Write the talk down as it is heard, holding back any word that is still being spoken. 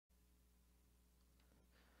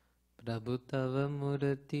प्रभु तव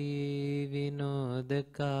मूर्ति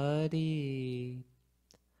विनोदकारी,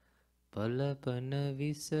 पलपन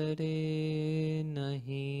विसरे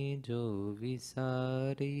नहीं जो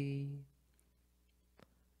विसारी।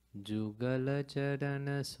 जुगल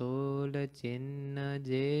चरण सोल चिन्ह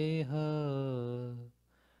जेह,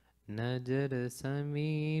 नजर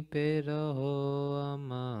समीप रहो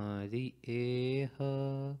हमारी एह।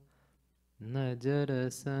 नजर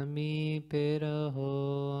समीप रहो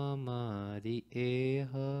हमारी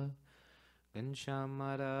एह। घनश्याम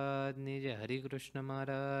महाराज ની જય, હરિકૃષ્ણ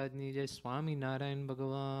મહારાજ ની જય, સ્વામિનારાયણ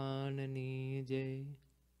ભગવાન ની જય.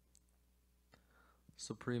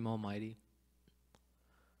 Supreme Almighty,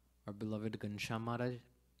 our beloved Ghanshyam Maharaj,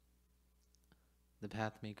 the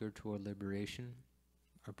pathmaker toward liberation,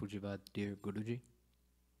 our Pujavad dear Guruji,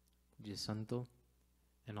 Jai Santo,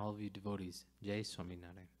 and all of you devotees, Jai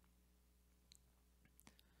Swaminarayan.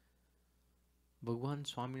 Bhagwan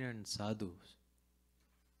Swaminarayan sadhus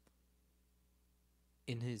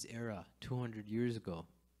in his era 200 years ago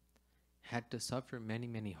had to suffer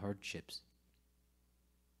many hardships.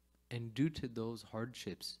 And due to those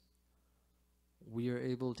hardships, we are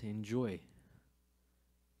able to enjoy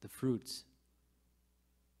the fruits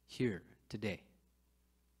here today.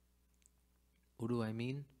 What do I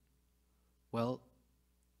mean? Well,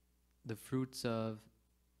 the fruits of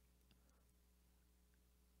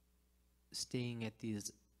staying at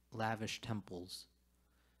these lavish temples,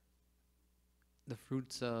 the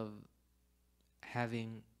fruits of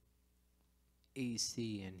having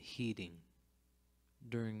AC and heating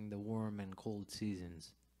during the warm and cold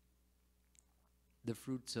seasons, the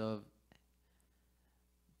fruits of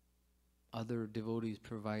other devotees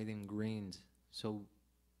providing grains so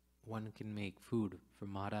one can make food for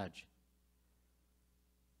Maharaj,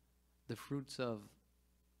 the fruits of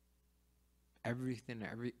everything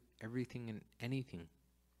and anything.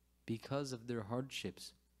 Because of their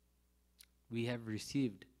hardships, we have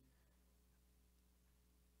received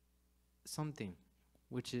something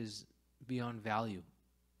which is beyond value,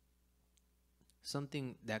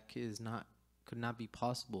 something that could not be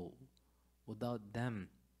possible without them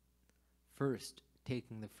first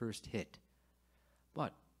taking the first hit.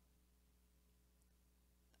 But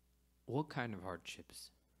what kind of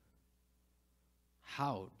hardships?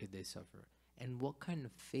 How did they suffer? And what kind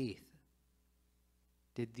of faith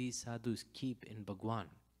did these sadhus keep in Bhagwan?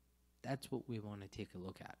 That's what we want to take a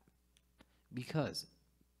look at. Because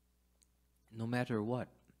no matter what,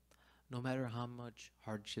 no matter how much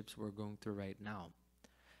hardships we're going through right now,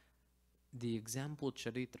 the example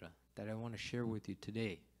charitra that I want to share with you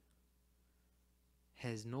today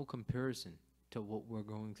has no comparison to what we're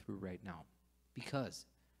going through right now. Because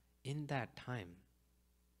in that time,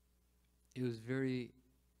 it was very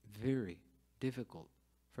difficult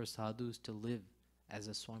for sadhus to live as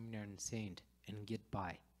a Swaminarayan saint and get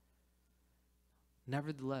by.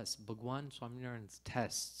 Nevertheless, Bhagwan Swaminarayan's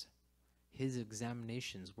tests, his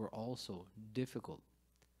examinations were also difficult.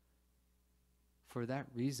 For that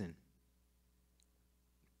reason,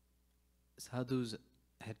 sadhus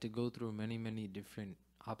had to go through many different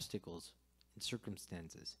obstacles and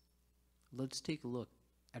circumstances. Let's take a look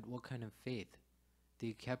at what kind of faith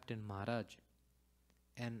they kept in Maharaj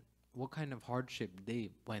and what kind of hardship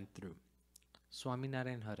they went through.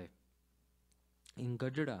 Swaminarayan Hare. In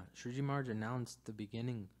Gajra, Shree Maharaj announced the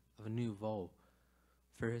beginning of a new vow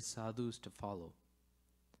for his sadhus to follow.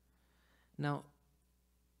 Now,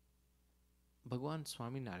 Bhagwan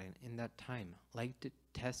Swaminarayan in that time liked to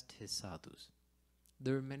test his sadhus.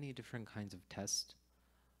 There are many different kinds of tests.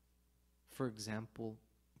 For example,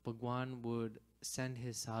 Bhagwan would send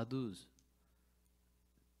his sadhus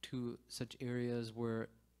to such areas where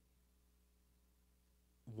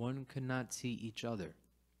one could not see each other.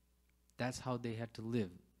 That's how they had to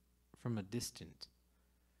live, from a distance.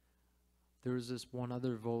 There was this one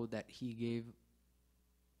other vow that he gave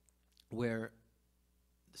where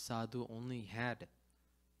the sadhu only had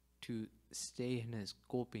to stay in his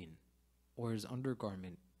kopin or his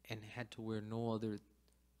undergarment and had to wear no other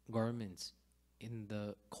garments in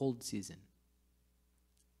the cold season.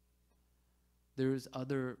 There's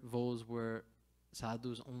other vows where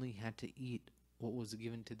sadhus only had to eat what was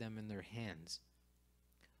given to them in their hands.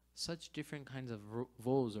 Such different kinds of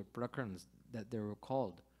vows or prakarans that they were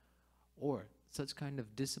called, or such kind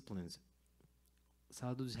of disciplines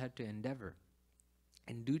sadhus had to endeavor.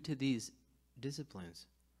 And due to these disciplines,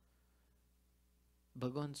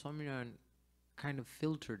 Bhagwan Swaminarayan kind of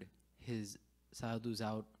filtered his sadhus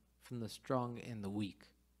out from the strong and the weak.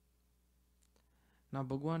 Now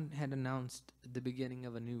Bhagwan had announced the beginning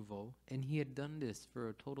of a new vow, and he had done this for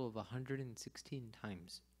a total of 116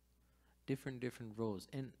 times. Different vows.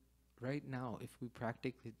 And right now, if we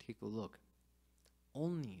practically take a look,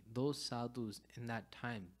 only those sadhus in that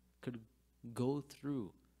time could go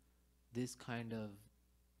through this kind of,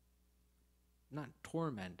 not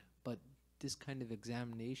torment, but this kind of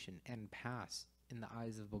examination and pass in the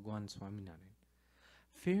eyes of Bhagwan Swaminarayan.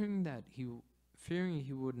 Fearing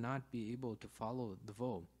he would not be able to follow the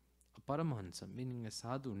vow, a Paramahansa, meaning a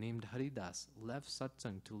sadhu named Haridas, left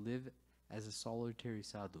satsang to live as a solitary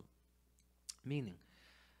sadhu. Meaning,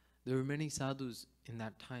 there were many sadhus in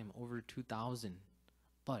that time, over 2,000,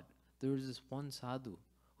 but there was this one sadhu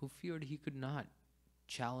who feared he could not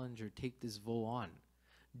challenge or take this vow on.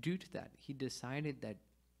 Due to that, he decided that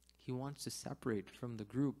he wants to separate from the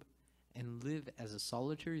group and live as a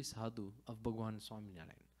solitary sadhu of Bhagwan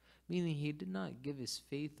Swaminarayan. Meaning he did not give his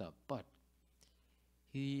faith up, but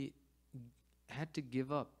he had to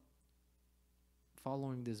give up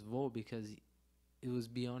following this vow because it was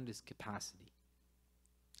beyond his capacity.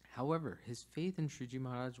 However, his faith in Shriji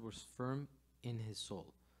Maharaj was firm in his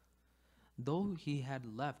soul. Though he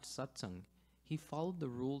had left satsang, he followed the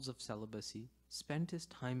rules of celibacy, spent his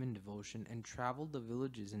time in devotion, and traveled the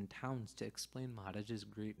villages and towns to explain Maharaj's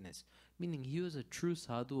greatness, meaning he was a true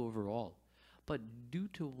sadhu overall. But due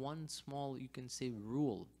to one small, you can say,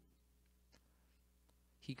 rule,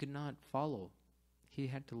 he could not follow. He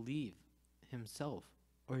had to leave himself,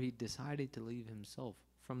 or he decided to leave himself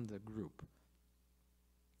from the group.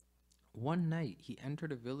 One night, he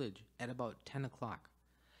entered a village at about 10 o'clock.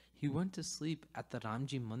 He went to sleep at the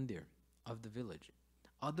Ramji Mandir of the village.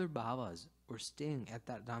 Other Bhavas were staying at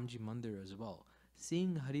that Ramji Mandir as well.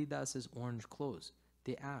 Seeing Haridas's orange clothes,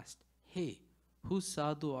 they asked, "Hey, whose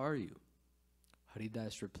sadhu are you?"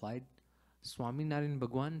 Haridas replied, "Swaminarayan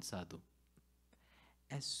Bhagwan Sadhu."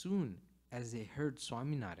 As soon as they heard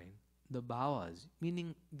Swaminarayan, the Bhavas,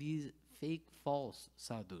 meaning these fake false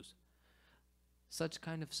sadhus, such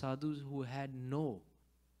kind of sadhus who had no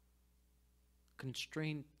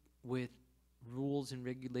constraint with rules and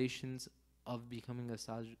regulations of becoming a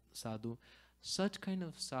sadhu, such kind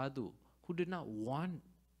of sadhu who did not want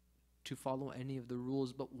to follow any of the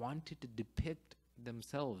rules but wanted to depict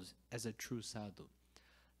themselves as a true sadhu.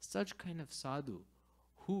 Such kind of sadhu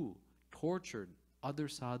who tortured other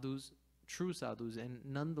sadhus, true sadhus, and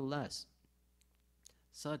nonetheless,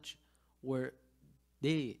 such where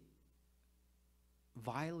they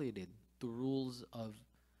violated the rules of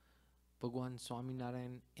Bhagwan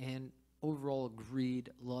Swaminarayan and overall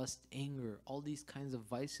greed, lust, anger, all these kinds of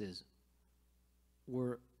vices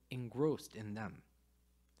were engrossed in them.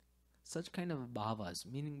 Such kind of bhavas,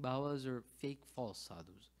 meaning bhavas are fake false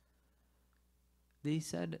sadhus. They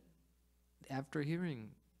said, after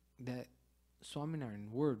hearing that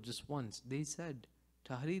Swaminarayan word just once, they said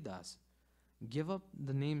to Haridas, "Give up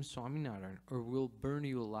the name Swaminarayan or we'll burn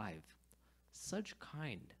you alive." Such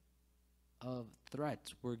kind of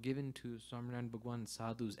threats were given to Swaminarayan Bhagwan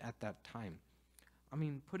sadhus at that time. I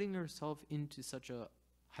mean, putting yourself into such a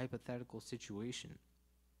hypothetical situation,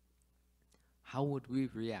 how would we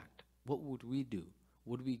react? What would we do?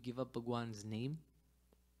 Would we give up Bhagwan's name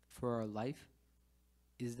for our life?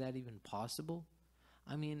 Is that even possible?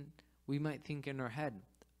 I mean, we might think in our head,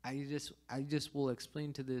 I just will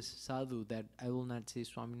explain to this sadhu that I will not say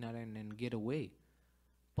Swaminarayan and get away.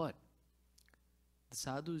 But the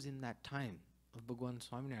sadhus in that time of Bhagwan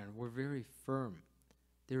Swaminarayan were very firm.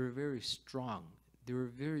 They were very strong. They were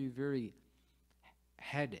very, very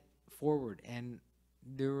head forward, and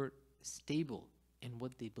they were stable in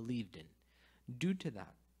what they believed in. Due to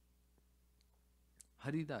that,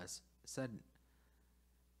 Haridas said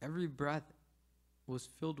every breath was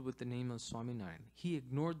filled with the name of Swaminarayan. He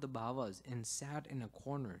ignored the bhavas and sat in a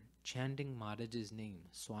corner chanting Maharaj's name,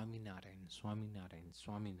 Swaminarayan, Swaminarayan,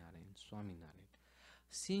 Swaminarayan, Swaminarayan.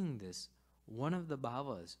 Seeing this, one of the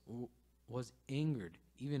bhavas was angered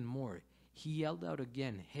even more. He yelled out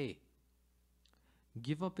again, "Hey,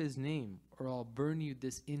 give up his name or I'll burn you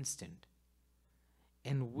this instant."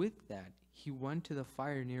 And with that, he went to the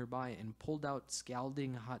fire nearby and pulled out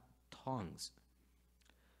scalding hot tongs.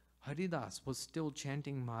 Haridas was still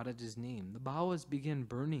chanting Maharaj's name. The bhavas began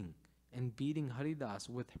burning and beating Haridas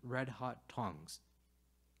with red-hot tongs.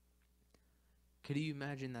 Could you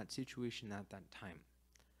imagine that situation at that time?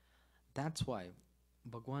 That's why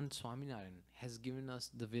Bhagwan Swaminarayan has given us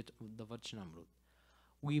the Vachanamrut.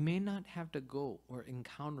 We may not have to go or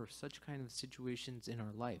encounter such kind of situations in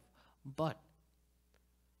our life, but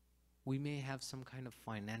we may have some kind of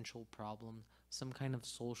financial problem, some kind of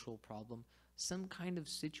social problem, some kind of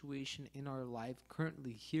situation in our life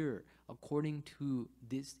currently here, according to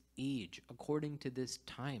this age, according to this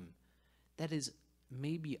time, that is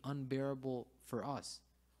maybe unbearable for us.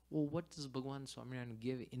 Well, what does Bhagwan Swaminarayan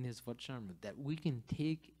give in his Vachanamrita that we can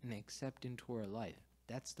take and accept into our life?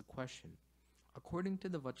 That's the question. According to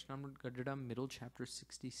the Vachanamrita Gadadam, middle chapter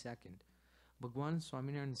 62nd, Bhagwan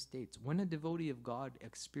Swaminarayan states, when a devotee of God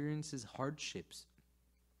experiences hardships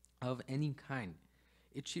of any kind,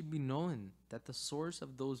 it should be known that the source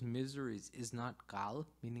of those miseries is not Kal,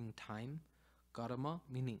 meaning time, Karma,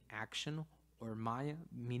 meaning action, or Maya,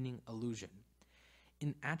 meaning illusion.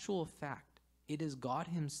 In actual fact, it is God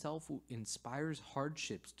Himself who inspires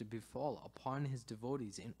hardships to befall upon His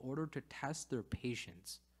devotees in order to test their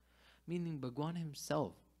patience. Meaning, Bhagwan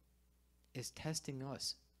Himself is testing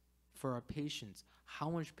us for our patience. How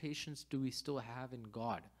much patience do we still have in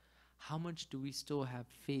God? How much do we still have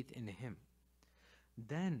faith in Him?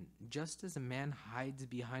 Then, just as a man hides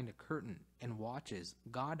behind a curtain and watches,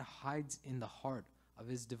 God hides in the heart of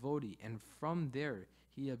His devotee, and from there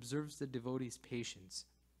He observes the devotee's patience.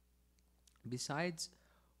 Besides,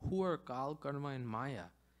 who are Kal, Karma, and Maya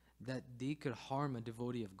that they could harm a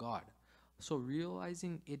devotee of God? So,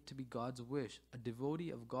 realizing it to be God's wish, a devotee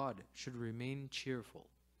of God should remain cheerful.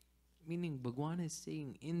 Meaning, Bhagwan is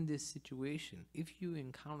saying in this situation, if you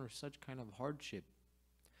encounter such kind of hardship,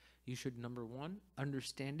 you should, number one,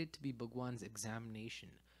 understand it to be Bhagwan's examination.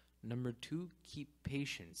 Number two, keep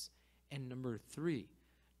patience. And number three,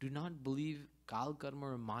 do not believe Kal, Karma,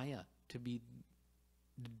 or Maya to be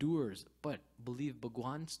the doers, but believe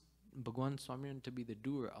Bhagwan Swaminarayan to be the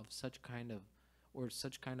doer of such kind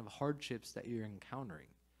of hardships that you're encountering.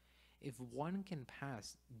 If one can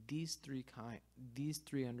pass these three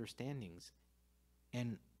understandings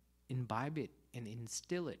and imbibe it and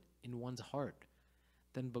instill it in one's heart,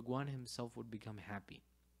 then Bhagwan himself would become happy.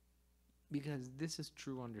 Because this is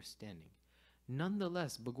true understanding.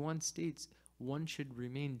 Nonetheless, Bhagwan states one should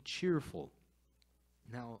remain cheerful.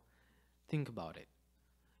 Now, think about it.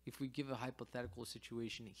 If we give a hypothetical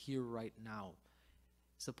situation here right now,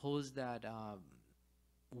 suppose that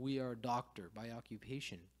we are a doctor by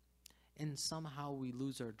occupation, and somehow we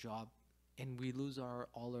lose our job, and we lose all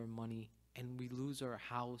our money, and we lose our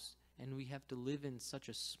house, and we have to live in such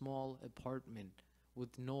a small apartment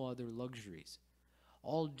with no other luxuries,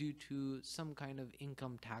 all due to some kind of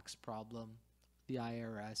income tax problem, the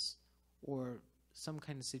IRS, or some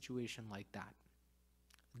kind of situation like that.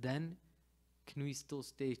 Then, can we still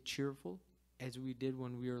stay cheerful as we did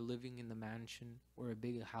when we were living in the mansion or a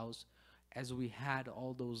big house, as we had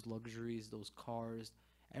all those luxuries, those cars,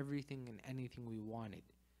 everything and anything we wanted?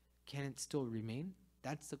 Can it still remain?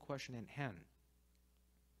 That's the question at hand.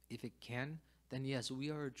 If it can, then yes,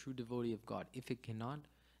 we are a true devotee of God. If it cannot,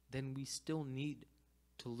 then we still need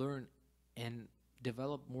to learn and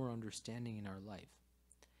develop more understanding in our life.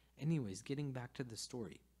 Anyways, getting back to the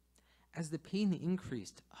story. As the pain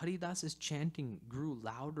increased, Haridas's chanting grew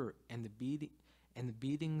louder, and the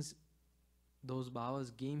beatings those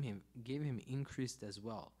Babas gave him increased as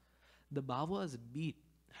well. The Babas beat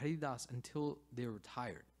Haridas until they were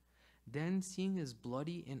tired. Then, seeing his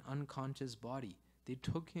bloody and unconscious body, they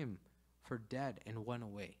took him for dead and went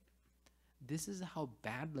away. This is how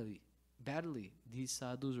badly these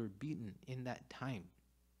sadhus were beaten in that time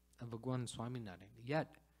of Bhagwan Swaminarayan.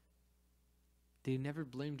 Yet, they never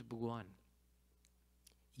blamed Bhagwan.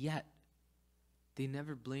 Yet, they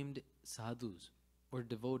never blamed sadhus or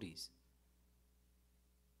devotees.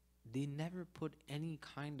 They never put any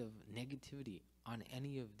kind of negativity on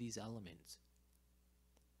any of these elements.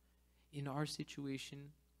 In our situation,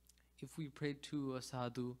 if we pray to a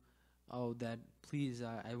sadhu, oh, that please,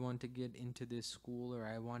 I want to get into this school, or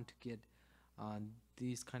I want to get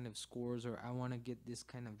these kind of scores, or I want to get this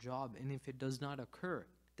kind of job, and if it does not occur,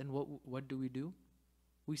 then what do?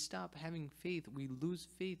 We stop having faith. We lose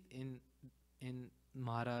faith in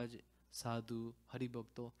Maharaj, Sadhu,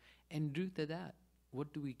 Haribhakto, and due to that,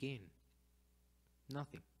 what do we gain?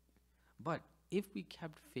 Nothing. But if we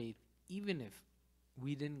kept faith, even if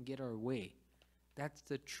we didn't get our way, that's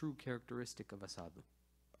the true characteristic of a sadhu,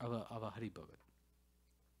 of a Haribhagat.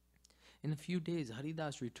 In a few days,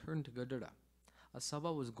 Haridas returned to Gadara. A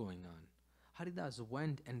sabha was going on. Haridas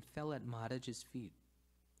went and fell at Maharaj's feet.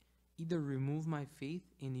 Either remove my faith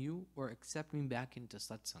in you or accept me back into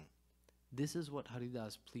satsang. This is what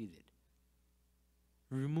Haridas pleaded.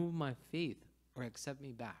 Remove my faith or accept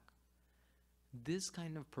me back. This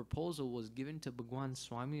kind of proposal was given to Bhagwan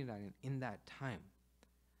Swaminarayan in that time.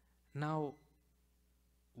 Now,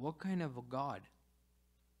 what kind of a God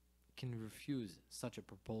can refuse such a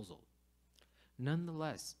proposal?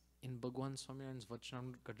 Nonetheless, in Bhagwan Swaminarayan's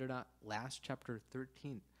Vachanamrita Gadada, last chapter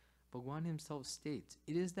 13, Bhagwan himself states,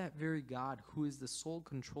 it is that very God who is the sole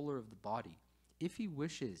controller of the body. If he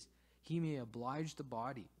wishes, He may oblige the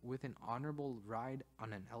body with an honorable ride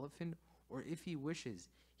on an elephant, or if he wishes,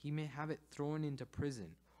 he may have it thrown into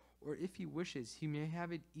prison, or if he wishes, he may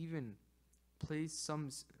have it even place some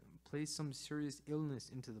serious illness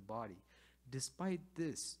into the body. Despite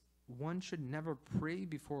this, one should never pray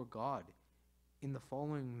before God in the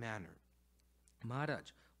following manner: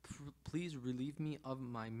 Maharaj, please relieve me of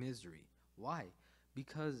my misery. Why?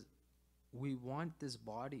 Because we want this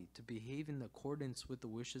body to behave in accordance with the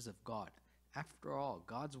wishes of God. After all,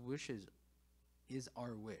 God's wishes is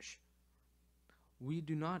our wish. We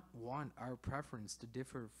do not want our preference to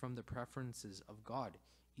differ from the preferences of God,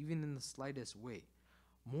 even in the slightest way.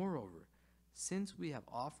 Moreover, since we have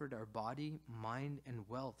offered our body, mind, and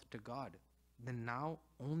wealth to God, then now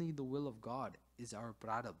only the will of God is our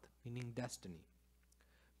prarabdha, meaning destiny.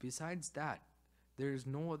 Besides that, there is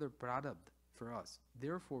no other prarabdha for us.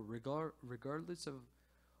 Therefore, regardless of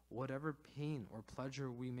whatever pain or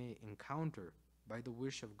pleasure we may encounter by the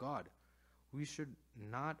wish of God, we should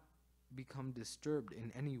not become disturbed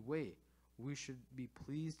in any way. We should be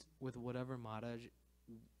pleased with whatever Maharaj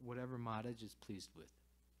is pleased with.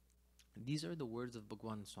 These are the words of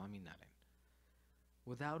Bhagwan Swaminarayan.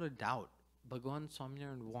 Without a doubt, Bhagwan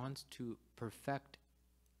Swaminarayan wants to perfect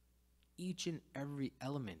each and every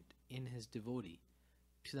element in his devotee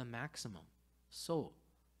to the maximum, so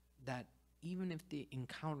that even if they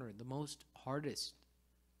encounter the most hardest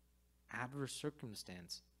adverse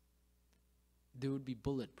circumstance, they would be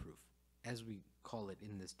bulletproof, as we call it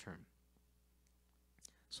in this term.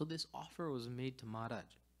 So this offer was made to Maharaj.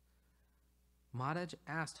 Maharaj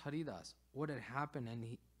asked Haridas what had happened, and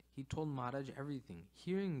he told Maharaj everything.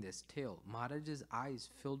 Hearing this tale, Maharaj's eyes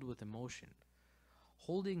filled with emotion.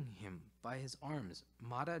 Holding him by his arms,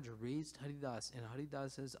 Maharaj raised Haridas, and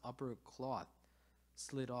Haridas's upper cloth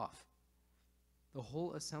slid off. The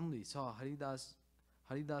whole assembly saw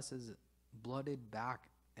Haridas's blooded back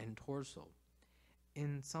and torso.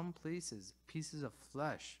 In some places, pieces of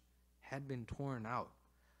flesh had been torn out.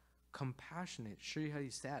 Compassionate, Shree Hari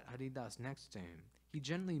sat Haridas next to him. He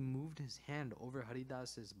gently moved his hand over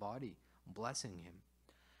Haridas's body, blessing him.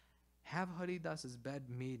 Have Haridas's bed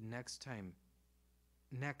made next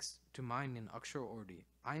to mine in Akshar Ordi.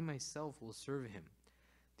 I myself will serve him.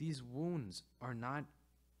 These wounds are not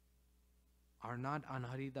on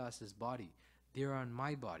Haridas's body, they are on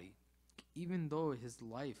my body. Even though his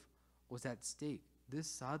life was at stake, this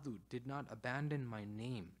sadhu did not abandon my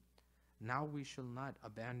name. Now we shall not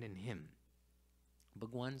abandon him.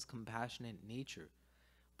 Bhagwan's compassionate nature.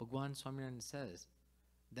 Bhagwan Swaminarayan says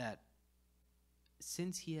that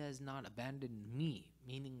since he has not abandoned me,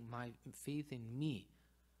 meaning my faith in me,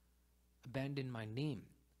 abandoned my name,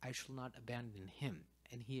 I shall not abandon him.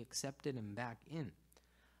 And he accepted him back in.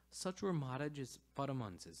 Such were Maharaj's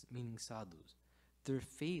paramansas, meaning sadhus. Their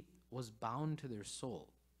faith was bound to their soul.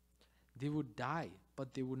 They would die,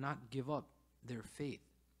 but they would not give up their faith.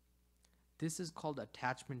 This is called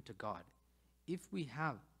attachment to God. If we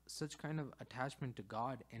have such kind of attachment to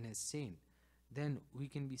God and His saint, then we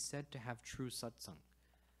can be said to have true satsang.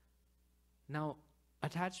 Now,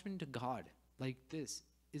 attachment to God like this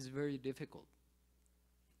is very difficult.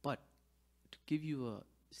 But to give you a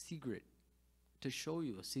secret, to show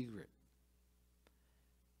you a secret,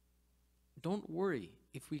 don't worry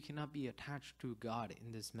if we cannot be attached to God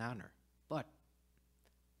in this manner. But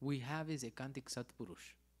we have His Ekantik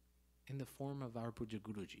Satpurush in the form of our Puja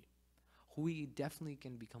Guruji, who we definitely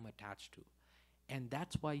can become attached to. And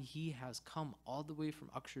that's why he has come all the way from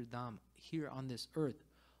Akshardham here on this earth.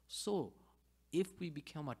 So, if we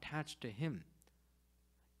become attached to him,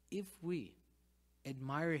 if we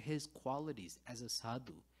admire his qualities as a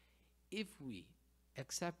sadhu, if we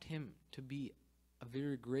accept him to be a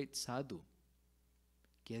very great sadhu,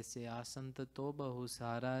 Kaise asanta to bahu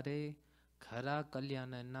sara re, khara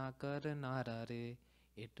kalyana na kar nara re,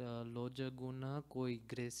 ita loja guna koi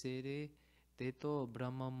grese re, teto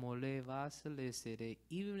brahma mole vasale se re.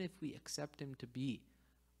 Even if we accept him to be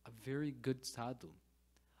a very good sadhu,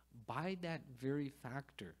 by that very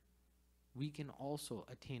factor, we can also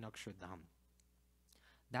attain Akshardham.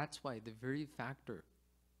 That's why the very factor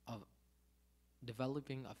of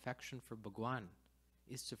developing affection for Bhagwan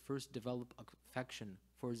is to first develop affection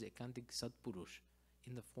for his Ekantik Satpurush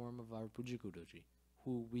in the form of our Puja Guruji,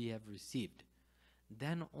 who we have received.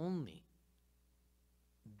 Then only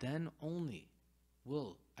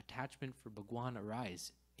will attachment for Bhagwan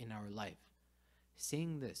arise in our life.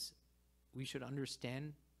 Saying this, we should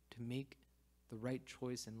understand to make the right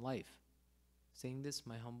choice in life. Saying this,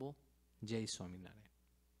 my humble Jai Swaminarayan.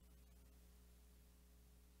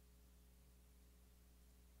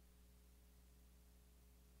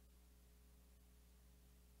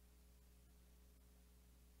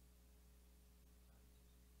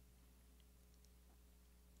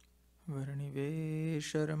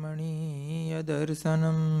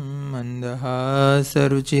 वर्णिवेशरमणीयदर्शनं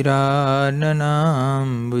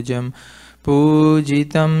मन्दहासरुचिराननाम्बुजं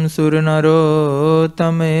पूजितं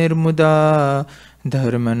सुरनरोत्तमैर्मुदा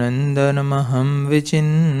धर्मनन्दनमहं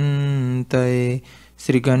विचिन्तये.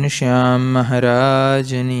 Sri Ghanshyam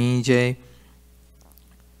Maharajani Jai.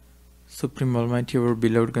 Supreme Almighty, our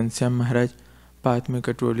beloved Ghanshyam Maharaj,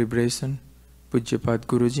 Pathmaker to liberation, Pujyapat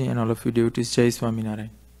Guruji, and all of you devotees, Jai Swaminarayan.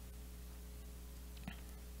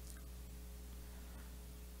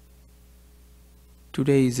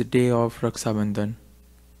 Today is the day of Raksha Bandhan.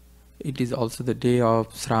 It is also the day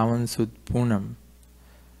of Shravan Sud Poonam.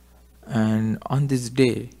 And on this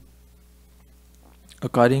day,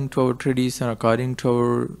 according to our tradition, according to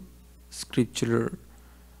our scriptural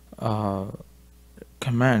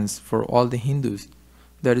commands for all the Hindus,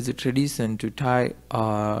 there is a tradition to tie,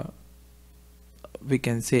 we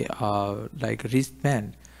can say, like a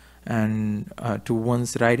wristband and to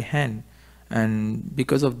one's right hand. And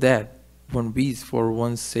because of that, one wishes for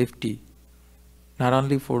one's safety, not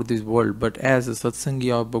only for this world, but as a Satsangi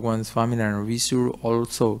of Bhagavan Swaminarayan, we should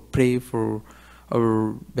also pray for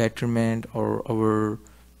our betterment or our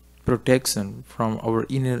protection from our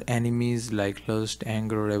inner enemies like lust,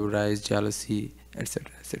 anger, avarice, jealousy, etc.,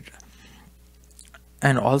 etc.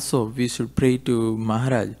 And also we should pray to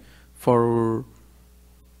Maharaj for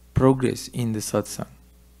progress in the satsang.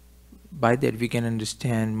 By that we can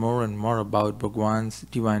understand more and more about Bhagwan's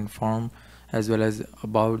divine form as well as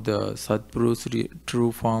about the Satpuru's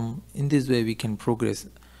true form. In this way we can progress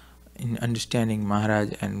in understanding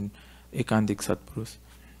Maharaj and Ekantik Satpurus.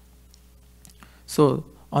 So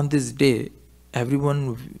on this day,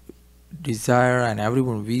 everyone desire and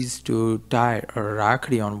everyone wishes to tie a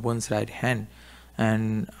rakhi on one's right hand,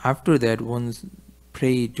 and after that one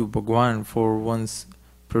pray to Bhagwan for one's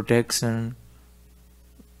protection,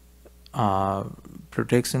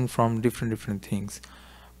 protection from different things.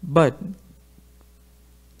 But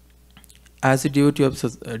as a devotee of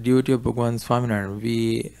Bhagwan Swaminarayan,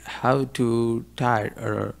 we have to tie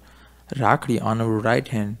a rakhi on our right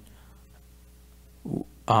hand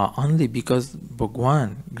only because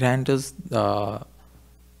Bhagwan grant us our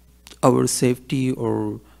safety,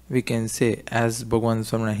 or we can say as Bhagwan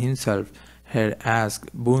Swaminarayan himself had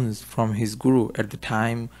asked boons from his Guru at the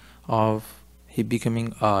time of he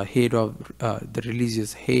becoming head of the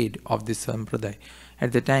religious head of this sampradaya.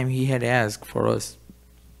 At the time he had asked for us,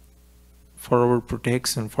 for our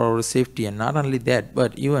protection, for our safety, and not only that,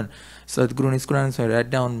 but even Sadguru Niskulananda write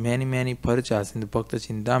down many parchas in the Bhakta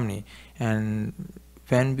Chintamani, and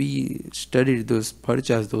when we studied those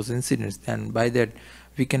parchas, those incidents, then by that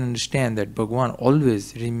we can understand that Bhagwan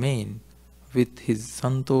always remain with his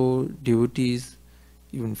santo devotees,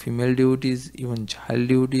 even female devotees, even child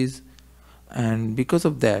devotees, and because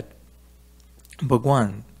of that,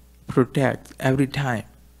 Bhagwan protects every time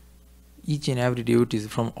each and every devotee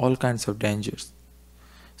from all kinds of dangers.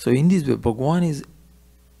 So in this way, Bhagwan is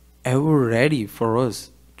ever ready for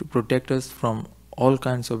us to protect us from all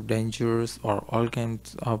kinds of dangers or all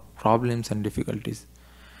kinds of problems and difficulties.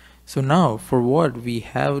 So now, for what we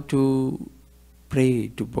have to pray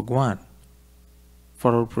to Bhagwan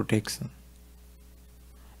for our protection,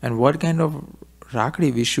 and what kind of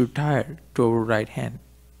rakhi we should tie to our right hand.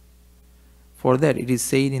 For that, it is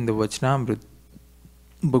said in the Vachanamrut,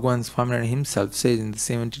 Bhagwan Swaminarayan himself says in the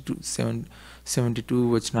 72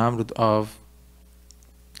 Vachanamrut of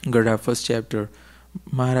Gadha first chapter,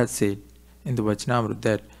 Maharaj said in the Vachanamrut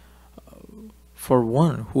that for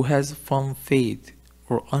one who has firm faith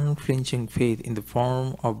or unflinching faith in the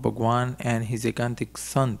form of Bhagwan and his Ekantik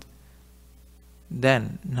Sant,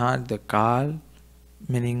 then not the Kal,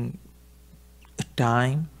 meaning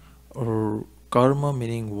time, or karma,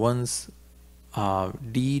 meaning one's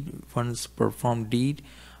deed, one's performed deed,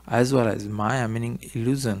 as well as Maya, meaning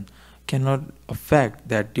illusion, cannot affect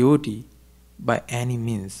that devotee by any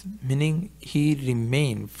means, meaning he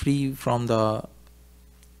remain free from the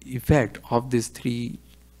effect of these three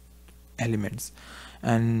elements.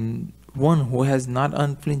 And one who has not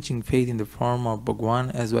unflinching faith in the form of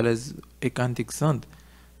Bhagwan as well as Ekantik Sant,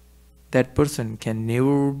 that person can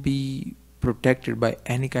never be protected by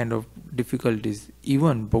any kind of difficulties.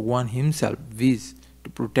 Even Bhagwan himself wishes to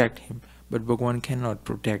protect him, but Bhagwan cannot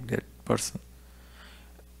protect that person.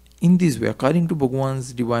 In this way, according to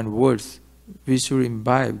Bhagwan's divine words, we should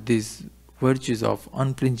imbibe these virtues of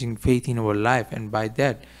unflinching faith in our life, and by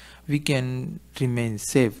that we can remain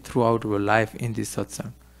safe throughout our life in this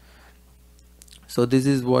satsang. So this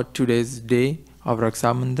is what today's day of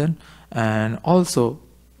Raksha Bandhan. And also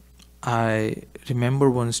I remember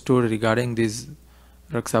one story regarding this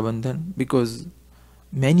Raksha Bandhan, because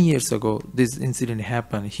many years ago, this incident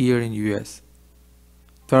happened here in US.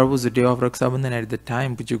 There was a day of Raksha Bandhan. At the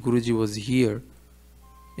time, Puja Guruji was here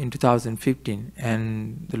in 2015,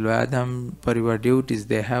 and the Loyadham Parivar devotees,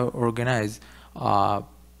 they have organized a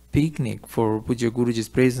picnic for Puja Guruji's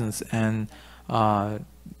presence, and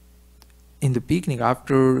in the picnic,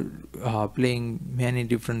 after playing many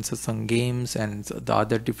different satsang games and the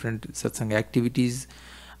other different satsang activities,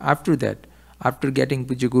 after that, after getting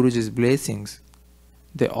Puja Guruji's blessings,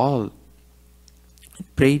 they all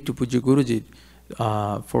prayed to Puja Guruji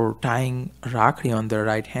for tying rakhi on their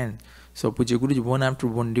right hand. So Puja Guruji, one after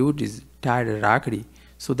one devotees tied a rakhi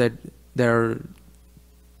so that their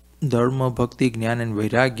dharma, bhakti, jnana and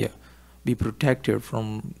vairagya be protected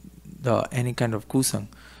from the any kind of kusang.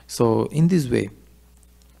 So in this way,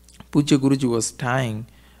 Puja Guruji was tying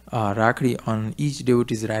rakhi on each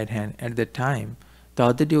devotee's right hand. At that time, the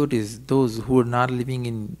other devotees, those who were not living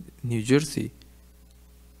in New Jersey,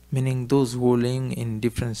 meaning those who were living in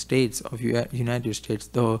different states of United States,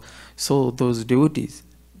 so those devotees,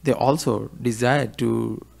 they also desired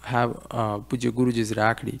to have Puja Guruji's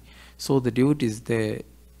rakhi. So the devotees, they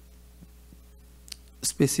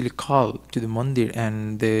specially called to the Mandir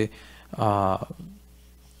and they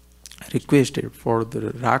requested for the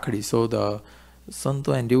rakhi. So the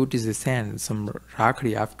Santo and devotees, they sent some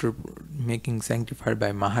rakhi after making sanctified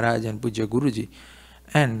by Maharaj and Puja Guruji.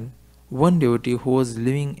 And one devotee who was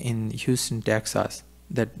living in Houston, Texas,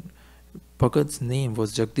 that Bhagat's name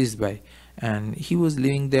was Jagdish Bhai, and he was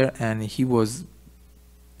living there, and he was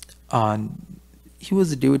a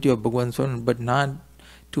devotee of Bhagwan Swami, but not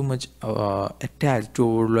too much attached to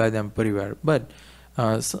our Loyadham Parivar. But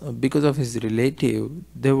because of his relative,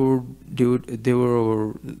 they were our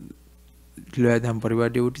Loyadham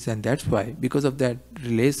Parivar devotees, and that's why, because of that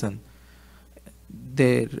relation,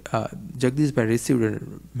 Jagdish Bhai received a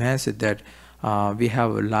message that we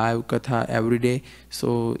have a live Katha every day.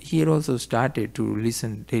 So he also started to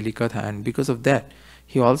listen daily Katha, and because of that,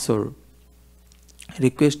 he also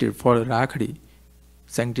requested for rakhi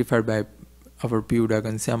sanctified by our Piyuda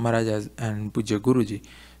GhanshyamPrakashDasji and Puja Guruji.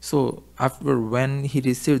 So after, when he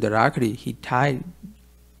received the rakhi, he tied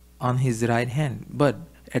on his right hand. But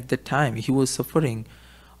at the time, he was suffering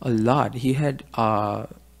a lot. He had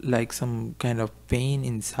like some kind of pain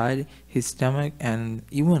inside his stomach, and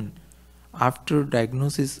even after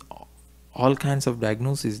diagnosis, all kinds of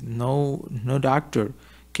diagnosis, no doctor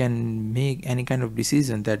can make any kind of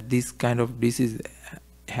decision that this kind of disease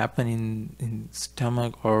happen in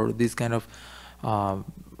stomach, or this kind of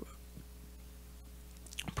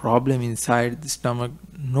problem inside the stomach.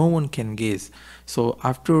 No one can guess. So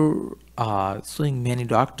after seeing many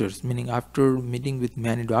doctors, meaning after meeting with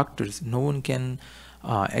many doctors, no one can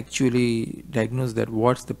actually diagnose that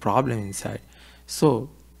what's the problem inside. So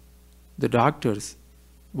the doctors,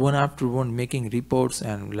 one after one, making reports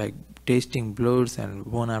and like tasting bloods and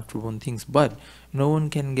one after one things, but no one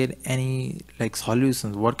can get any like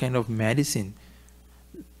solutions, what kind of medicine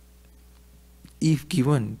if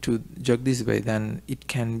given to Jagdish Bhai, then it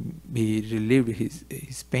can be relieved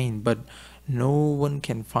his pain, but no one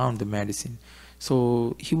can find the medicine.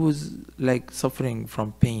 So he was like suffering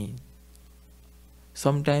from pain.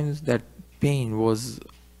 Sometimes that pain was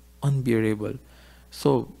unbearable.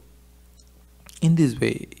 So in this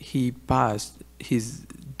way, he passed his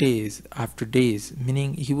days after days,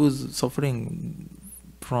 meaning he was suffering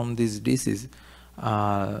from this disease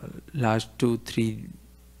last 2-3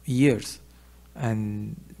 years.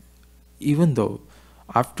 And even though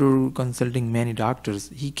after consulting many doctors,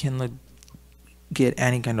 he cannot get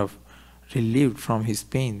any kind of relief from his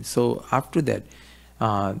pain. So after that,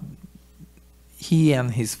 he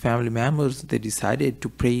and his family members, they decided to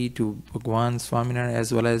pray to Bhagwan Swaminarayan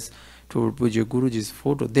as well as to Puja Guruji's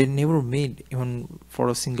photo. They never made even for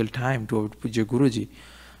a single time to Puja Guruji,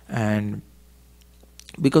 and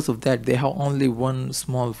because of that, they have only one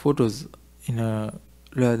small photos in a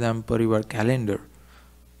Loyadham Parivar calendar,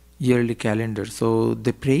 yearly calendar. So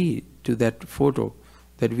they pray to that photo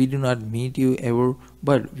that we do not meet you ever,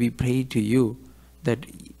 but we pray to you that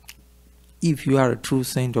if you are a true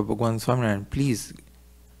saint of Bhagwan Swaminarayan, please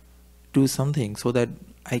do something so that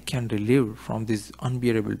I can relieve from this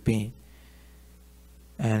unbearable pain.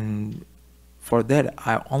 And for that,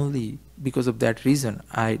 because of that reason,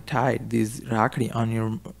 I tied this rakhi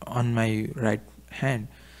on my right hand.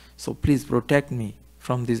 So please protect me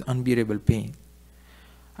from this unbearable pain.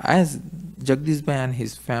 As Jagdish Bhai and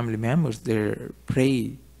his family members, they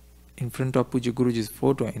pray in front of Puja Guruji's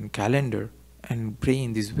photo in calendar and pray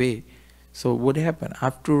in this way. So what happened?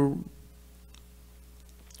 After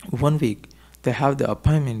 1 week, they have the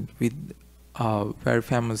appointment with a very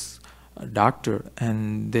famous doctor,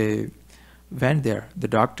 and they went there. The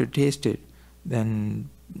doctor tasted. Then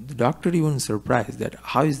the doctor even surprised that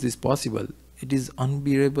how is this possible? It is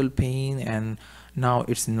unbearable pain, and now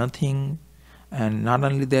it's nothing. And not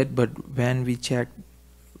only that, but when we check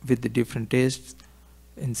with the different tastes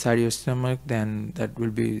inside your stomach, then that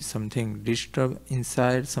will be something disturbed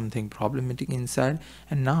inside, something problematic inside,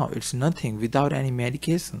 and now it's nothing without any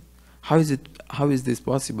medication. How is this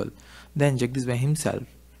possible? Then Jagdish Bhai himself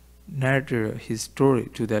narrated his story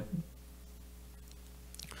to that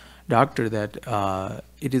doctor that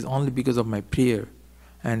it is only because of my prayer,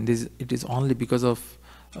 and it is only because of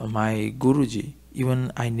my Guruji.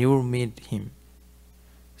 Even I never met him.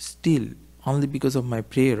 Still, only because of my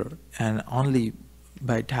prayer and only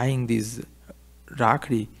by tying this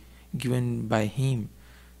rakhi given by him,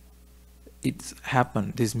 it's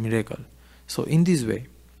happened, this miracle. So in this way,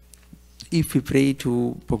 if we pray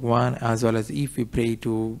to Bhagwan, as well as if we pray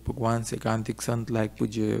to Bhagwan's Ekantik Sant like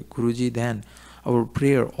Puja Guruji, then our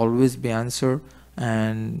prayer always be answered,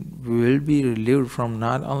 and we will be relieved from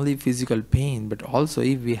not only physical pain, but also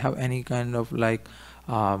if we have any kind of like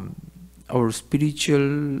our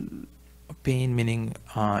spiritual pain, meaning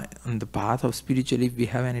on the path of spiritual, if we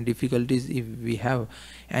have any difficulties, if we have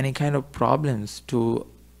any kind of problems to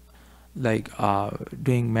like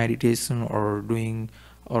doing meditation or doing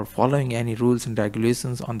or following any rules and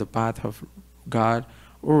regulations on the path of God,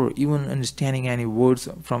 or even understanding any words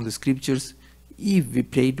from the scriptures, if we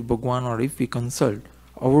pray to Bhagwan or if we consult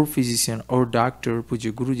our physician or doctor,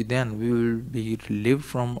 Puja Guruji, then we will be relieved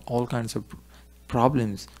from all kinds of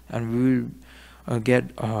problems, and we will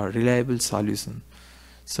get a reliable solution.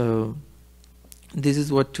 So this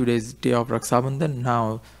is what today's day of Raksha Bandhan.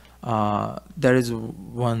 Now there is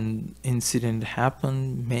one incident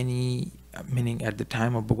happened, meaning at the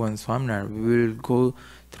time of Bhagwan Swaminarayan. We will go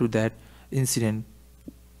through that incident.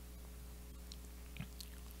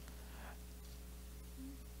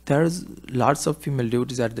 There's lots of female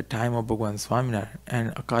devotees at the time of Bhagwan Swaminarayan,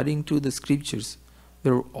 and according to the scriptures,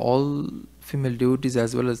 there were all female devotees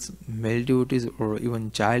as well as male devotees or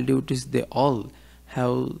even child devotees. They all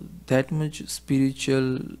have that much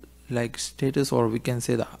spiritual like status, or we can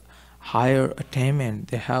say the higher attainment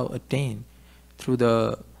they have attained through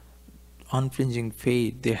the unflinching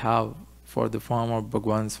faith they have for the form of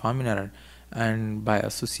Bhagwan Swaminarayan, and by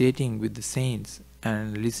associating with the saints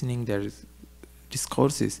and listening their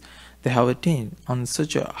discourses, they have attained on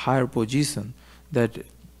such a higher position that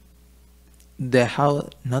they have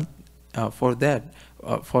not for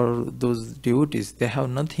those devotees, they have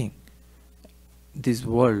nothing this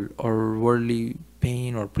world or worldly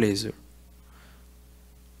pain or pleasure.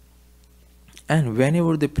 And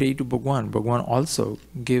whenever they pray to Bhagwan, Bhagwan also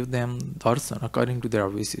gave them darshan according to their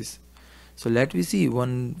wishes. So let we see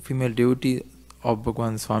one female devotee of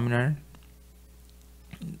Bhagwan Swaminarayan.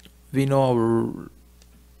 We know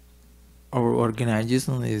our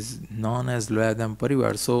organization is known as Loyadham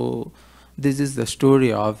Parivar. So this is the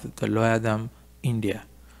story of the Loyadham, India.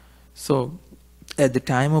 So at the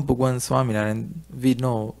time of Bhagwan Swaminarayan, we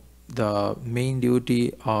know the main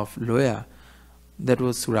devotee of Loya, that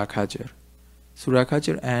was Surakhacher.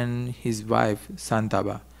 Surakhacher and his wife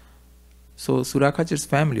Santaba. So Surakhacher's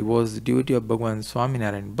family was the devotee of Bhagwan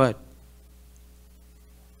Swaminarayan, but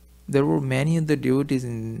there were many other devotees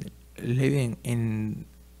living in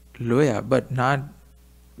Loya, but not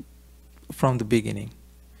from the beginning.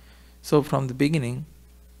 So from the beginning,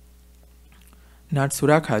 not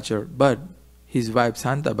Surakhacher, but his wife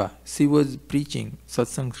Santaba, she was preaching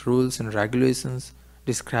satsang rules and regulations,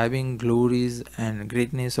 describing glories and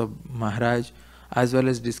greatness of Maharaj, as well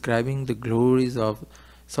as describing the glories of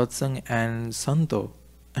satsang and santo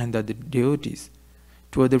and the devotees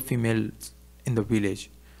to other females in the village.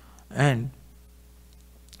 And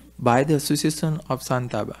by the association of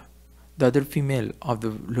Santaba, the other female of the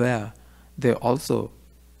Loya, they also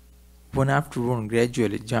one after one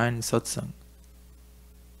gradually joined satsang,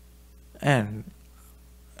 and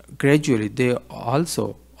gradually they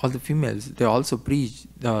also, all the females, they also preach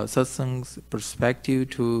the satsang's perspective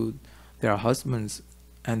to their husbands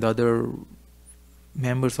and the other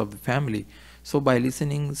members of the family. So by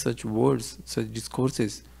listening such words, such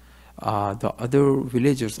discourses, the other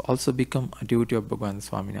villagers also become a devotee of Bhagwan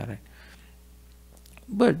Swaminarayan.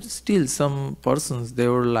 But still some persons, they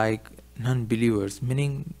were like non-believers,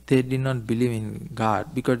 meaning they did not believe in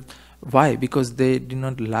God. Because why? Because they did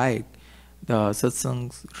not like the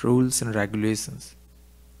satsang's rules and regulations.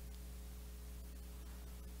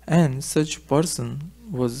 And such person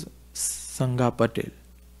was Sangha Patel.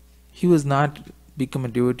 He was not become a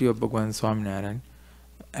devotee of Bhagwan Swaminarayan.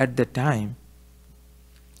 At the time,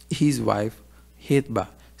 his wife Hetba,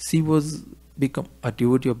 She was become a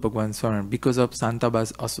devotee of Bhagwan Swaminarayan because of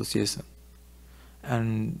Santaba's association.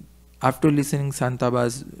 And after listening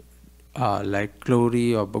Santaba's like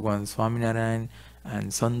glory of Bhagwan Swaminarayan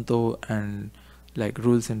and Santo and like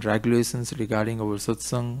rules and regulations regarding our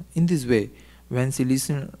satsang, in this way, when she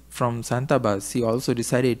listened from Santaba, she also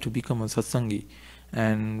decided to become a satsangi.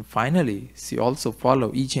 And finally, she also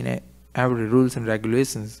followed each and every rules and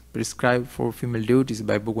regulations prescribed for female devotees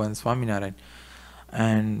by Bhagwan Swaminarayan.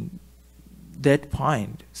 And that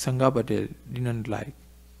point, Sangha Patel didn't like.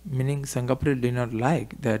 Meaning, Sangha Patel did not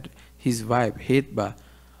like that his wife, Hetba,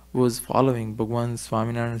 was following Bhagwan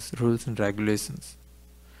Swaminarayan's rules and regulations.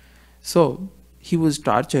 So, he was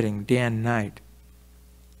torturing day and night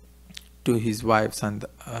to his wife,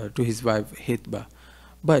 Hetba.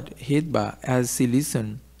 But Hetba, as she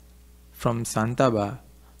listened from Santaba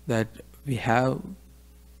that we have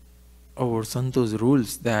our Santo's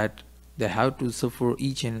rules that they have to suffer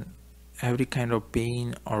each and every kind of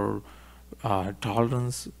pain or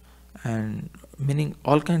tolerance, and meaning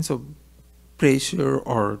all kinds of pressure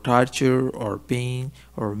or torture or pain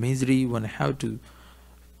or misery one have to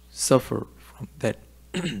suffer from that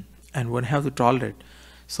and one have to tolerate.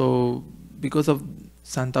 So because of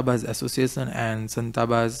Santaba's association and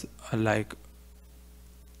Santaba's like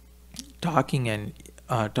talking and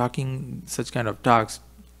talking such kind of talks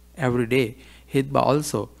every day, Hidba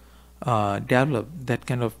also developed that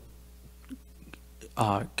kind of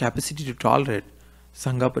capacity to tolerate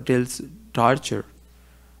Sangha Patel's torture,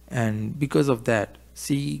 and because of that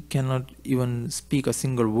she cannot even speak a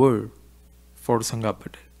single word for Sangha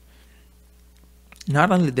Patel.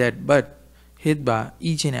 Not only that, but Hidba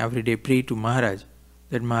each and every day pray to Maharaj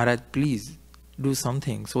that Maharaj please do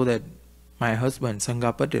something so that my husband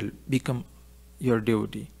Sangha Patel become your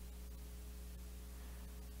devotee.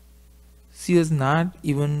 She has not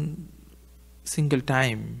even single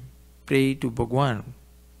time pray to Bhagwan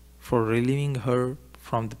for relieving her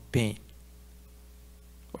from the pain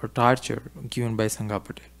or torture given by Sangha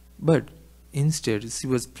Patel. But instead she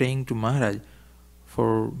was praying to Maharaj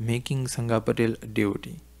for making Sangha Patel a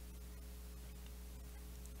devotee.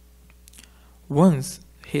 Once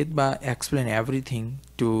Hedba explained everything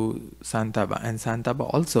to Santaba, and Santaba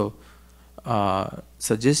also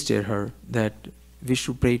suggested her that we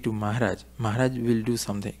should pray to Maharaj. Maharaj will do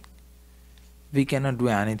something. We cannot do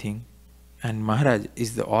anything, and Maharaj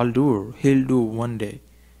is the all-doer. He'll do one day.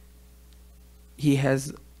 He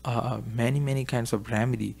has many kinds of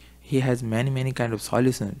remedy. He has many kind of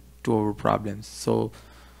solution to our problems. So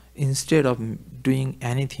instead of doing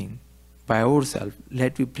anything by ourselves,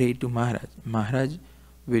 let we pray to Maharaj. Maharaj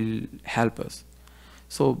will help us.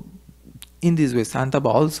 So in this way, Santaba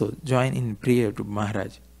also joined in prayer to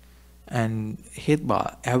Maharaj, and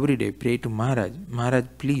Hedba every day pray to Maharaj. Maharaj,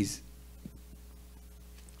 please,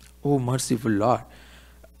 oh merciful Lord,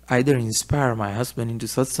 either inspire my husband into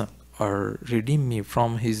satsang or redeem me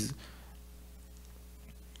from his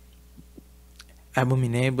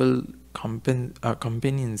abominable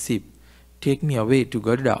companionship. Take me away to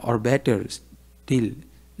Gadda, or better still,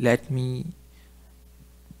 let me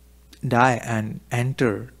die and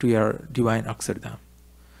enter to your divine Akshardham.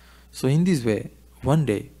 So in this way, one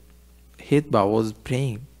day, Hedba was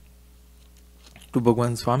praying to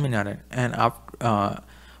Bhagwan Swaminarayan, and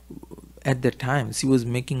at that time she was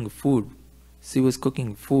making food. She was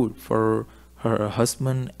cooking food for her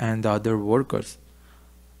husband and the other workers.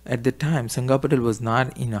 At the time, Sangha Patel was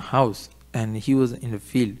not in a house and he was in a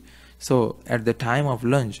field. So at the time of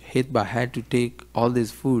lunch, Hedba had to take all this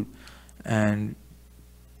food, and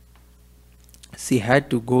she had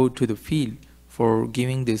to go to the field for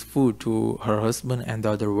giving this food to her husband and the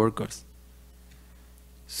other workers.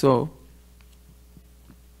 So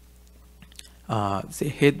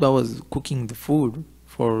Hedba was cooking the food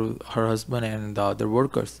for her husband and the other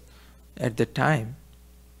workers. At the time,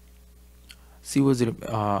 she was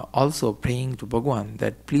also praying to Bhagwan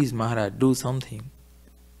that please Maharaj, do something.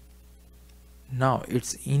 Now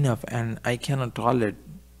it's enough and I cannot tolerate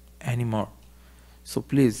anymore. So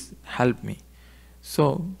please help me.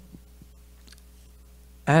 So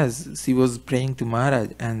as she was praying to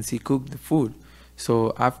Maharaj and she cooked the food,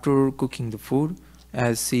 so after cooking the food,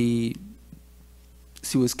 as she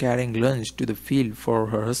was carrying lunch to the field for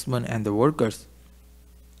her husband and the workers,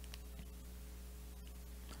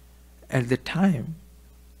 at the time,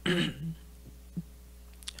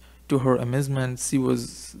 to her amazement, she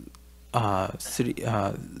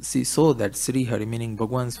saw that Sri Hari, meaning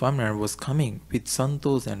Bhagwan Swaminarayan, was coming with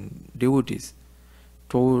santos and devotees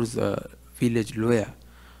towards village Loya.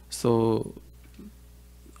 So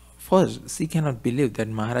first she cannot believe that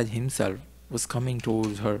Maharaj himself was coming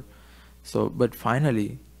towards her. So but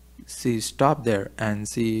finally she stopped there and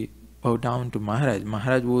she bowed down to Maharaj.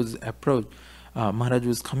 Maharaj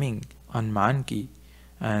was coming on Manki,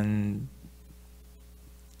 and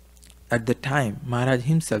at the time Maharaj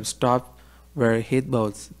himself stopped where Hedba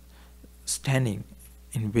was standing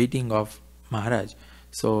in waiting of Maharaj.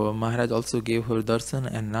 So Maharaj also gave her darshan,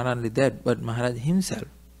 and not only that, but Maharaj himself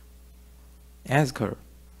asked her,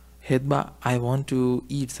 Hedba, I want to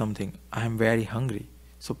eat something. I am very hungry.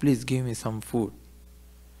 So please give me some food.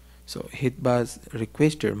 So Hedba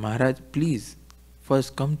requested, Maharaj, please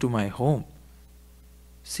first come to my home.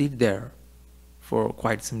 Sit there for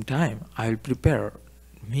quite some time. I will prepare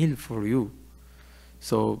meal for you.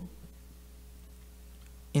 So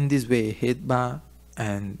in this way, Hedba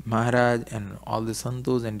and Maharaj and all the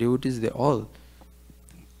santos and devotees, they all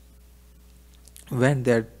went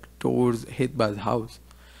there towards Hedba's house.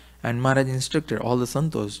 And Maharaj instructed all the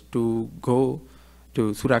santos to go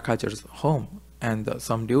to Surakachar's home, and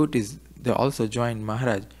some devotees, they also joined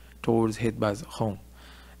Maharaj towards Hedba's home.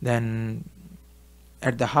 Then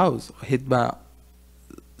at the house, Hedba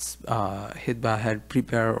had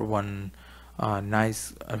prepared one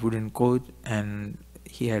nice wooden cot, and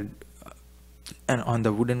he had, and on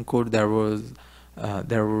the wooden cot there were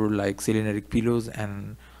like cylindric pillows,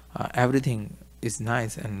 and everything is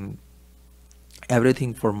nice, and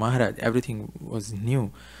everything for Maharaj, everything was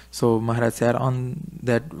new. So Maharaj sat on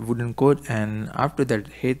that wooden cot, and after that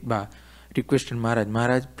Hedba requested Maharaj,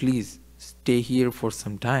 Maharaj, please stay here for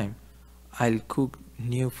some time. I'll cook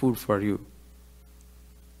new food for you.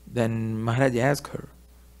 Then Maharaj asked her,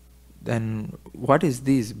 then what is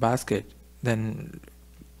this basket? Then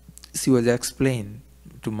she was explained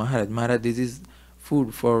to Maharaj, Maharaj, this is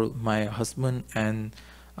food for my husband and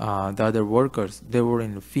the other workers. They were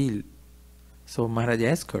in the field. So Maharaj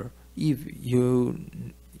asked her, if you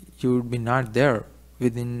would be not there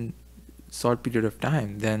within short period of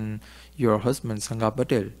time, then your husband Sangha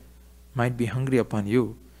Patel might be hungry upon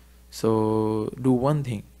you. So do one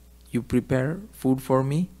thing, you prepare food for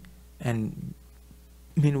me, and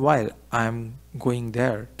meanwhile I am going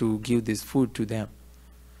there to give this food to them.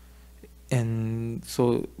 And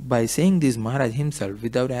so by saying this, Maharaj himself,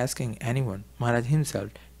 without asking anyone, Maharaj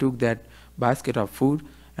himself took that basket of food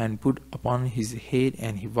and put upon his head,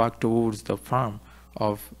 and he walked towards the farm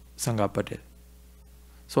of Sangha Patel.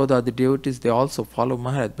 So the other devotees, they also followed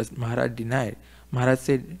Maharaj, but Maharaj denied. Maharaj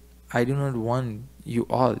said, I do not want you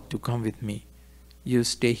all to come with me. You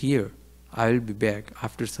stay here. I will be back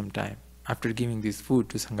after some time, after giving this food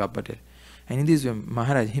to Sangha Patel. And in this way,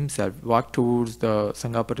 Maharaj himself walked towards the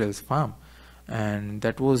Sangha Patel's farm. And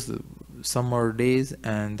that was summer days,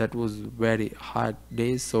 and that was very hot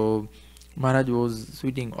days. So Maharaj was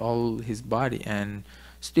sweating all his body, and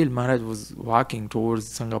still Maharaj was walking towards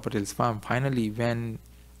Sangha Patel's farm. Finally, when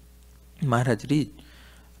Maharaj reached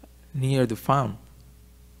near the farm,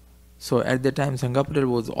 so at that time Sangha Patel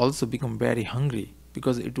was also become very hungry,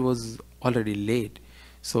 because it was already late.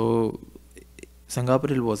 So Sangha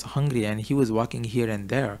Patel was hungry, and he was walking here and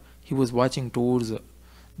there. He was watching towards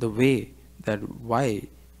the way, that why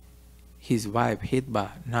his wife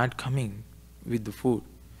Hedba not coming with the food.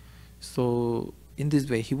 So in this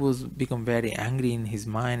way he was become very angry in his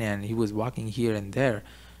mind, and he was walking here and there.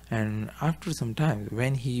 And after some time,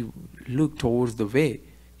 when he looked towards the way,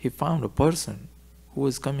 he found a person who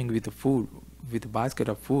was coming with the food, with a basket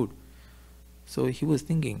of food. So he was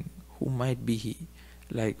thinking, who might be he?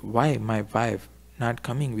 Like, why my wife not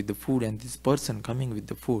coming with the food, and this person coming with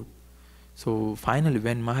the food? So finally,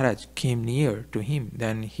 when Maharaj came near to him,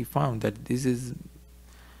 then he found that this is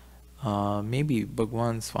maybe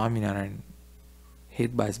Bhagwan Swaminarayan,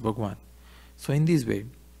 Hedba's Bhagwan. So in this way,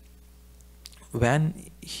 when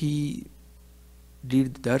he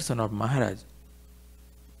did the darshan of Maharaj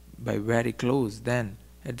by very close, then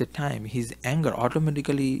at the time his anger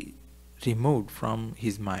automatically removed from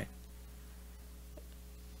his mind.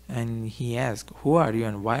 And he asked, who are you,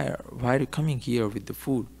 and why are you coming here with the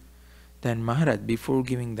food? Then Maharaj, before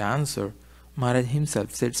giving the answer, Maharaj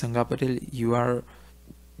himself said, Sangha Patel, you are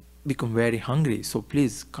become very hungry, so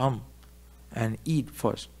please come and eat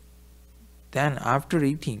first. Then after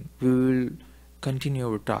eating, we will continue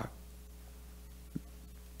our talk.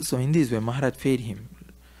 So in this way, Maharaj fed him.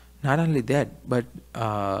 Not only that, but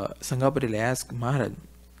Sangha Patel asked Maharaj,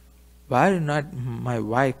 why are not my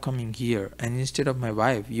wife coming here, and instead of my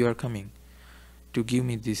wife, you are coming to give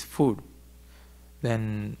me this food?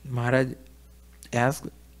 Then Maharaj asked,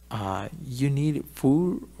 you need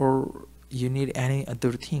food or you need any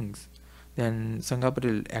other things? Then Sangha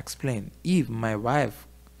Patel explained, if my wife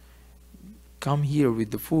come here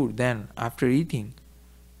with the food, then after eating,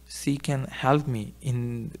 she can help me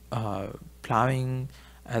in plowing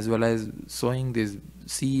as well as sowing these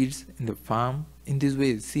seeds in the farm. In this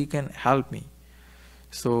way, she can help me.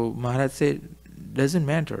 So Maharaj said, doesn't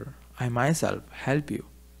matter, I myself help you.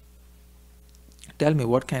 Tell me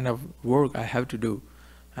what kind of work I have to do.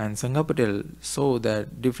 And Sangapatil saw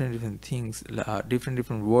that different things,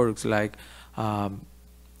 different works, like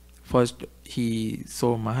first he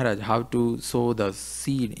saw Maharaj how to sow the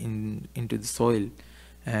seed into the soil,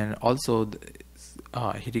 and also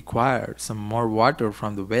he required some more water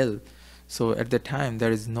from the well. So at the time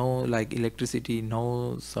there is no like electricity,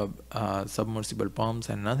 no submersible pumps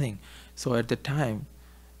and nothing. So at the time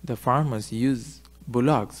the farmers use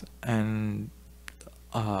bullocks, and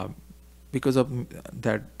uh, because of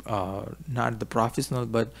that, not the professional,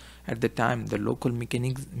 but at the time the local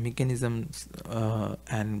mechanisms,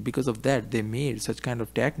 and because of that they made such kind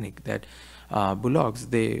of technique that bullocks,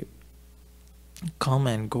 they come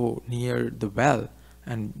and go near the well,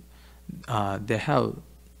 and they have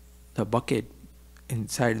the bucket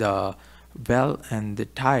inside the well, and they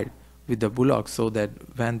tied with the bullock, so that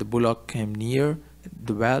when the bullock came near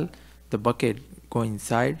the well, the bucket go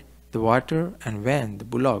inside the water, and when the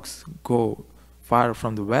bullocks go far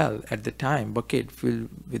from the well, at the time bucket filled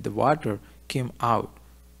with the water came out.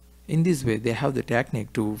 In this way they have the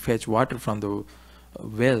technique to fetch water from the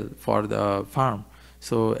well for the farm.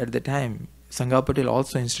 So at the time Sangapatil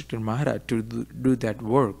also instructed Maharaj to do that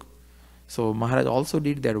work. So Maharaj also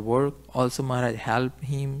did that work. Also Maharaj helped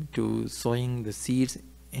him to sowing the seeds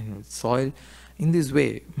in soil. In this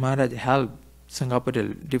way Maharaj helped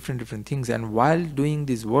Sangapatil different things, and while doing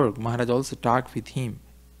this work Maharaj also talked with him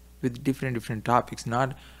with different topics,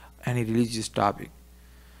 not any religious topic.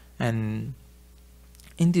 And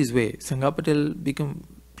in this way Sangapatil became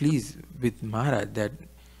pleased with Maharaj that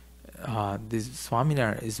this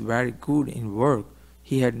Swaminarayan is very good in work.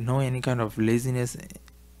 He had no any kind of laziness,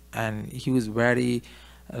 and he was very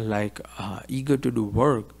eager to do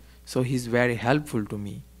work. So he's very helpful to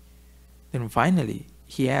me. Then finally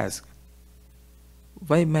he asked,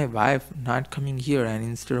 why my wife not coming here, and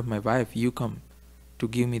instead of my wife you come to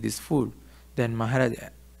give me this food? Then Maharaj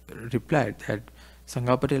replied that,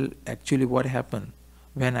 Sangapatil, actually what happened,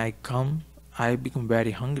 when I come I become very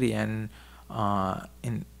hungry, and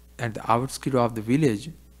in at the outskirts of the village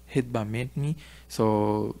Hitba met me,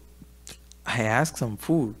 so I asked some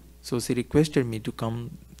food. So she requested me to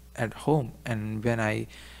come at home, and when I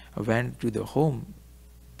went to the home,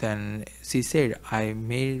 then she said, I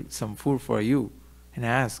made some food for you, and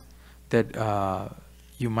asked that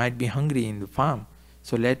you might be hungry in the farm,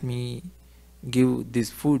 so let me give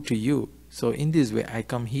this food to you. So in this way I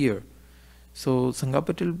come here. So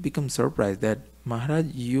Sangapatil becomes surprised that, Maharaj,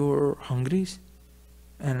 you're hungry,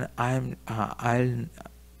 and I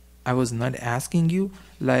was not asking you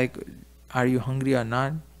like, are you hungry or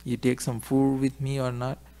not? You take some food with me or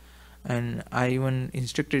not? And I even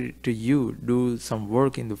instructed to you do some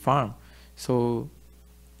work in the farm. So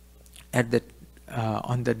at that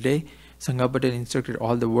on that day, Sangapatil instructed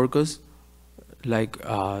all the workers, like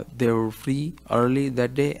they were free early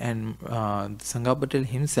that day, and Sangapatil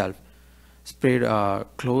himself spread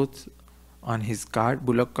clothes on his cart,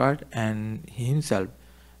 bullock cart, and he himself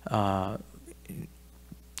uh,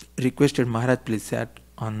 requested Maharaj, please sat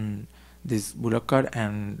on this bullock cart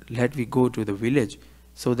and let me go to the village,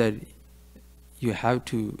 so that you have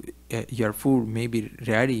to your food may be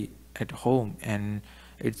ready at home, and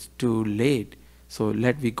it's too late, so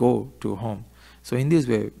let me go to home. So in this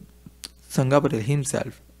way Sangapatil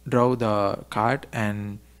himself drove the cart,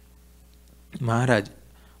 and Maharaj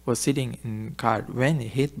was sitting in cart. When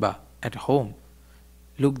Hitba at home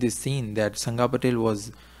looked this scene, that Sangapatil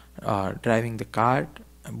was driving the cart,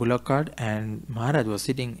 bullock cart, and Maharaj was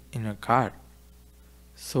sitting in a cart.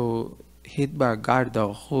 So Hitba got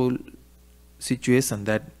the whole situation,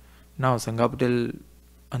 that now Sangapatil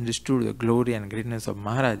understood the glory and greatness of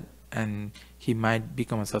Maharaj, and he might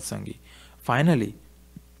become a satsangi. Finally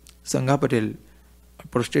Sangapatil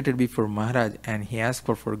prostrated before Maharaj, and he asked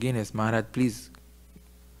for forgiveness. Maharaj, please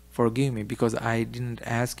forgive me, because I didn't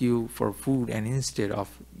ask you for food, and instead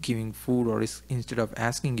of giving food, or instead of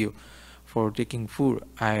asking you for taking food,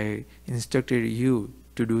 I instructed you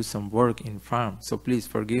to do some work in farm, so please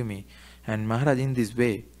forgive me. And Maharaj in this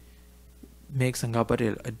way makes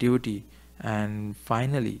Sangapatil a devotee, and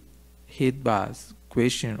finally Hitba's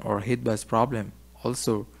question, or Hitba's problem,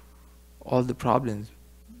 also all the problems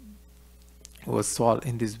was solved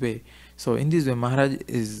in this way. So in this way Maharaj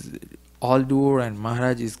is all doer, and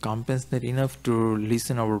Maharaj is compassionate enough to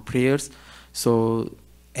listen our prayers. So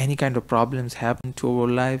any kind of problems happen to our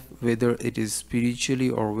life, whether it is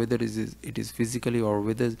spiritually, or whether it is physically, or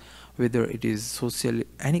whether whether it is social,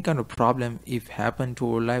 any kind of problem if happen to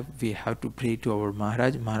our life, we have to pray to our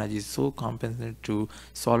Maharaj. Maharaj is so competent to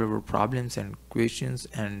solve our problems and questions,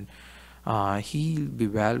 and he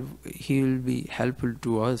will be helpful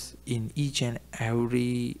to us in each and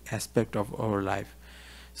every aspect of our life.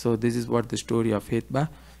 So this is what the story of Hetba.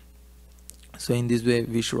 So in this way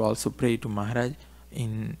we should also pray to Maharaj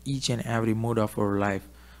in each and every mode of our life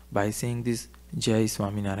by saying this Jai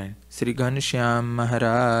Swaminarayan. Sri Ghanshyam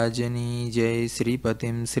Maharajani Jai. Sri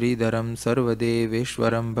Patim Sridharam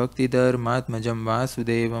Sarvadeveshwaram Bhaktidharmatmajam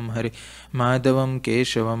Vasudevam Hari Madhavam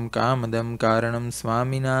Keshavam Kamadam Karanam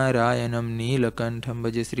Swaminarayanam Neelakantham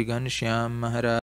Bhaja. Sri Ghanshyam Maharaj.